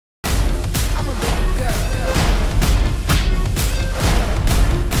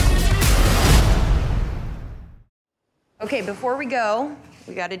Okay, before we go,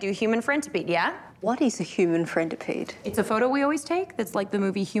 we gotta do human centipede, yeah? What is a human centipede? It's a photo we always take that's like the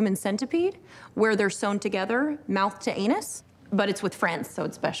movie Human Centipede, where they're sewn together, mouth to anus, but it's with friends, so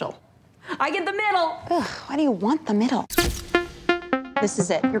it's special. I get the middle. Ugh, why do you want the middle? This is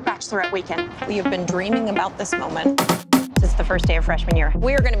it, your bachelorette weekend. We have been dreaming about this moment since the first day of freshman year.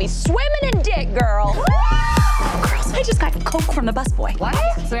 We are gonna be swimming in dick, girl. Girls, I just got Coke from the busboy. What?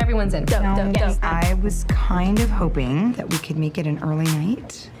 So everyone's in. Yes. I was kind of hoping that we could make it an early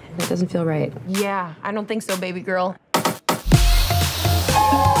night. That doesn't feel right. Yeah, I don't think so, baby girl. Okay,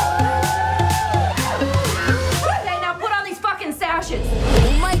 now put on these fucking sashes.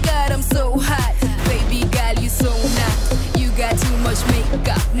 Oh my God, I'm so hot. Baby girl, you so not. You got too much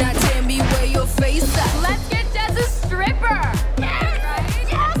makeup. Now tell me where your face at. Let's get Des a stripper. Yes!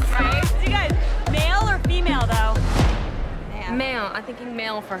 Yes! Right? You guys, male or female, though? Male. I'm thinking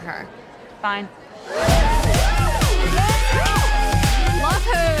male for her. Fine. Love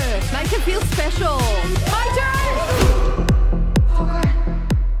her. Make her feel special. My turn! Oh, God.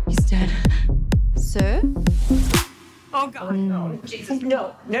 He's dead. Sir? Oh, God. No. Jesus,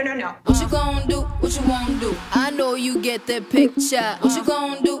 no. No, no, no. What you gonna do? What you wanna do? I know you get the picture. What you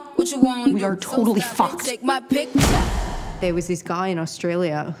gonna do? What you wanna do? We are totally fucked. Take my picture. There was this guy in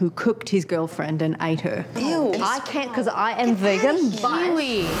Australia who cooked his girlfriend and ate her. Ew. I can't because I am vegan, but...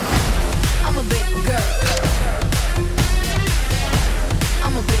 I'm a big girl.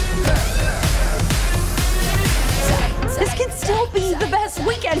 I'm a big girl. This can still be the best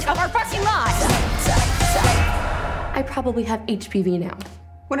weekend of our fucking lives. I probably have HPV now.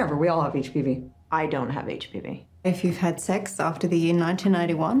 Whatever, we all have HPV. I don't have HPV. If you've had sex after the year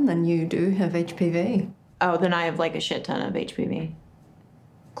 1981, then you do have HPV. Oh, then I have like a shit ton of HPV.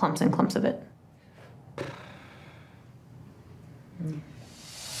 Clumps and clumps of it.